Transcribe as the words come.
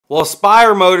Will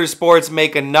Spire Motorsports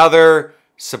make another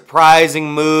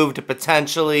surprising move to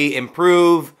potentially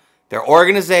improve their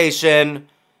organization,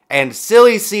 and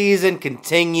silly season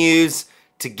continues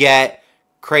to get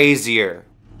crazier?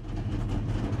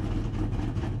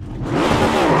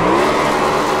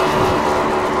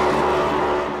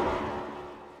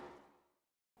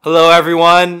 Hello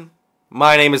everyone,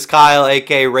 my name is Kyle,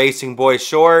 aka Racing Boy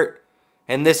Short,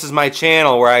 and this is my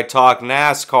channel where I talk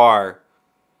NASCAR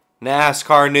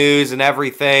news and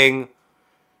everything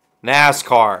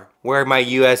NASCAR. Wear my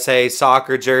USA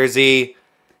soccer jersey.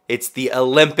 It's the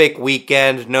Olympic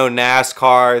weekend, no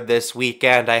NASCAR this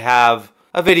weekend. I have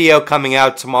a video coming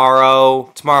out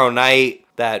tomorrow night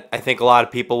that I think a lot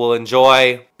of people will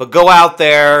enjoy. But go out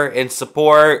there and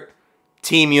support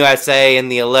Team USA in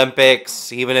the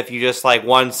Olympics, even if you just like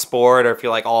one sport or if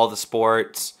you like all the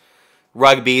sports.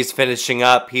 Rugby's finishing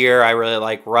up here. I really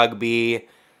like rugby.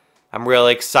 I'm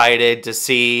really excited to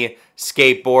see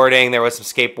skateboarding. There was some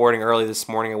skateboarding early this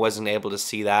morning. I wasn't able to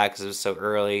see that because it was so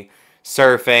early.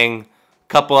 Surfing, a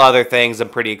couple other things I'm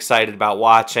pretty excited about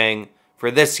watching for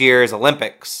this year's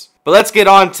Olympics. But let's get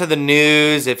on to the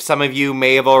news. If some of you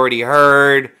may have already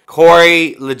heard,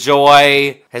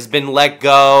 LaJoie has been let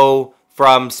go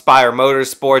from Spire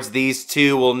Motorsports. These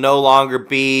two will no longer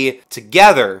be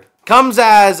together. Comes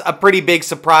as a pretty big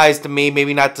surprise to me,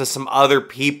 maybe not to some other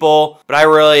people, but I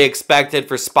really expected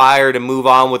for Spire to move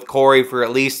on with Corey for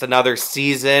at least another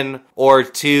season or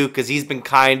two, because he's been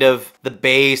kind of the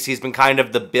base, he's been kind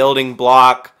of the building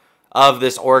block of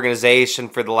this organization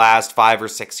for the last 5 or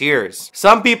 6 years.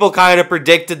 Some people kind of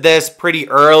predicted this pretty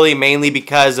early, mainly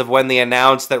because of when they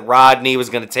announced that Rodney was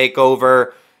going to take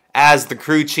over as the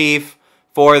crew chief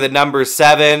for the number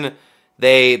 7.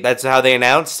 That's how they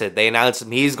announced it. They announced him.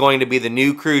 He's going to be the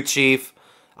new crew chief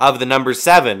of the number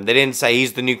 7. They didn't say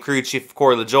he's the new crew chief of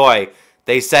Corey LaJoie.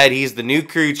 They said he's the new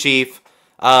crew chief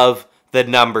of the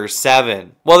number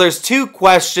 7. Well, there's 2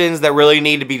 questions that really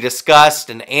need to be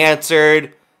discussed and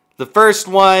answered. The first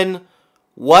one,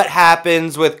 what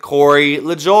happens with Corey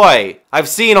LaJoie? I've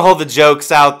seen all the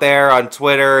jokes out there on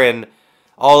Twitter and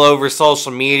all over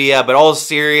social media, but all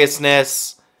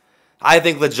seriousness, I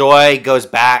think LaJoie goes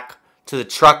back to the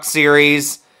Truck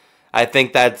Series. I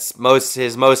think that's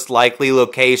his most likely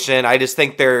location. I just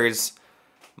think there's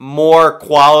more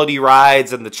quality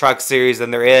rides in the Truck Series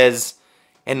than there is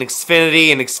in Xfinity.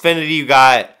 In Xfinity, you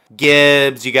got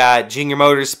Gibbs, you got Junior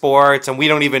Motorsports, and we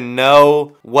don't even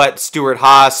know what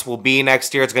Stewart-Haas will be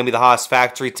next year. It's going to be the Haas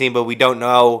factory team, but we don't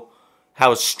know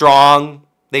how strong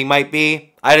they might be.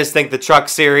 I just think the Truck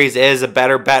Series is a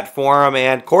better bet for him.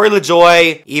 And Corey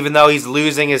LaJoie, even though he's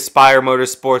losing his Spire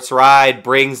Motorsports ride,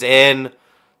 brings in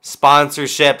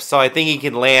sponsorship. So I think he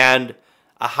can land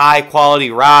a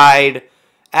high-quality ride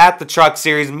at the Truck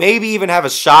Series. Maybe even have a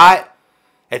shot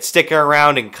at sticking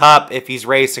around in Cup if he's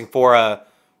racing for a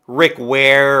Rick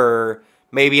Ware or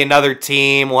maybe another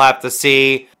team. We'll have to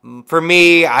see. For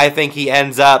me, I think he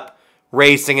ends up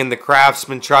racing in the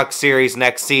Craftsman Truck Series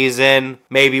next season,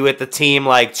 maybe with a team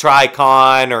like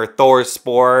Tricon or Thor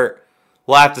Sport.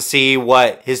 We'll have to see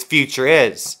what his future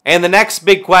is. And the next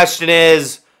big question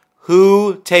is,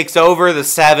 who takes over the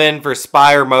 7 for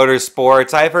Spire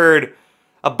Motorsports? I've heard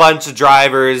a bunch of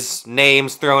drivers'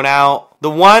 names thrown out.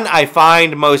 The one I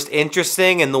find most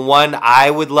interesting and the one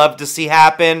I would love to see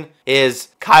happen is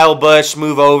Kyle Busch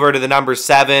move over to the number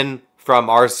 7 from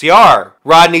RCR.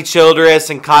 Rodney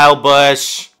Childress and Kyle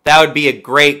Busch, that would be a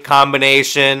great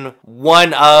combination.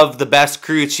 One of the best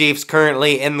crew chiefs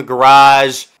currently in the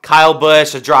garage. Kyle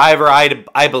Busch, a driver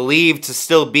I believe to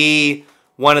still be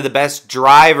one of the best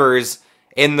drivers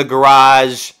in the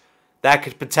garage. That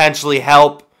could potentially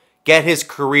help get his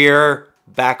career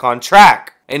back on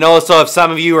track. And also, if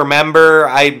some of you remember,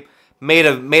 I made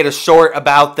a short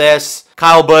about this.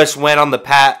 Kyle Busch went on the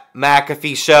Pat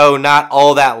McAfee show not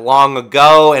all that long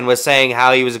ago and was saying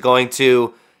how he was going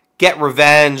to get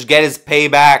revenge, get his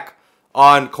payback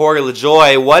on Corey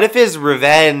LaJoie. What if his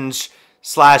revenge /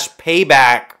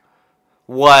 payback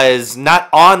was not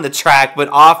on the track but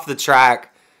off the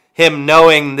track? Him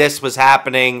knowing this was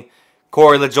happening,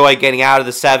 Corey LaJoie getting out of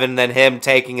the 7, then him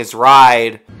taking his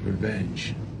ride.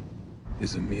 Revenge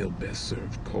is a meal best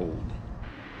served cold.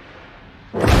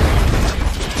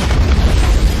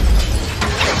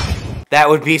 That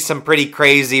would be some pretty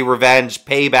crazy revenge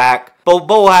payback. But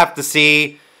we'll have to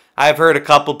see. I've heard a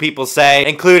couple people say,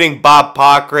 including Bob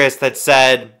Pockris, that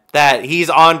said that he's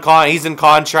in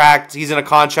contract. He's in a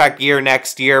contract year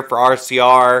next year for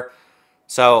RCR.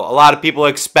 So a lot of people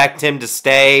expect him to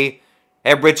stay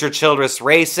at Richard Childress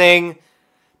Racing.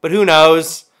 But who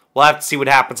knows? we'll have to see what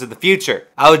happens in the future.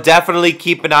 I would definitely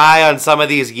keep an eye on some of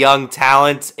these young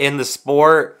talents in the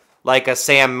sport, like a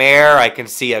Sam Mayer. I can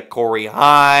see a Corey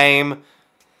Heim.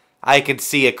 I can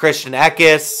see a Christian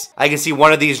Eckes. I can see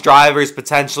one of these drivers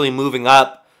potentially moving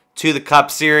up to the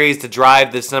Cup Series to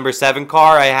drive this number 7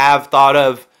 car. I have thought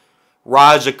of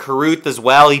Raja Karuth as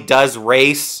well. He does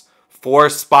race for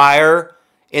Spire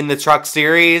in the Truck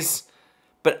Series,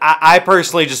 but I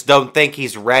personally just don't think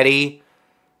he's ready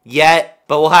yet,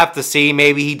 but we'll have to see.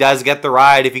 Maybe he does get the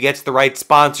ride if he gets the right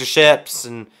sponsorships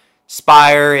and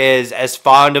Spire is as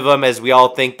fond of him as we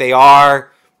all think they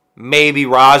are. Maybe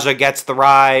Raja gets the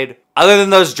ride. Other than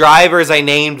those drivers I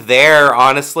named there,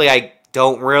 honestly, I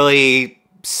don't really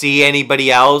see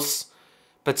anybody else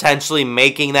potentially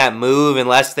making that move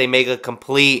unless they make a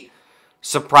complete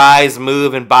surprise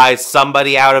move and buy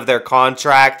somebody out of their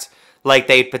contract like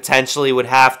they potentially would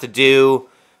have to do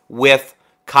with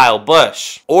Kyle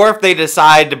Busch. Or if they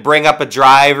decide to bring up a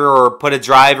driver or put a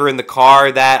driver in the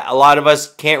car that a lot of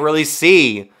us can't really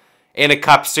see in a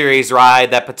Cup Series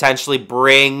ride that potentially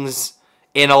brings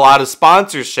in a lot of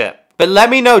sponsorship. But let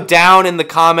me know down in the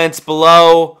comments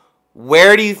below,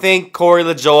 where do you think Corey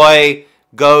LaJoie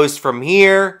goes from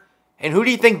here? And who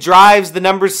do you think drives the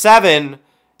number 7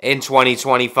 in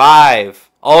 2025?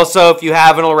 Also, if you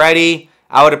haven't already,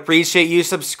 I would appreciate you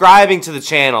subscribing to the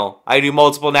channel. I do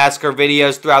multiple NASCAR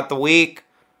videos throughout the week.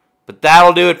 But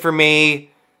that'll do it for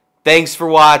me. Thanks for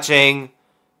watching.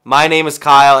 My name is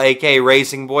Kyle, aka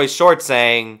Racing Boy Short,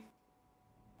 saying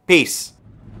peace.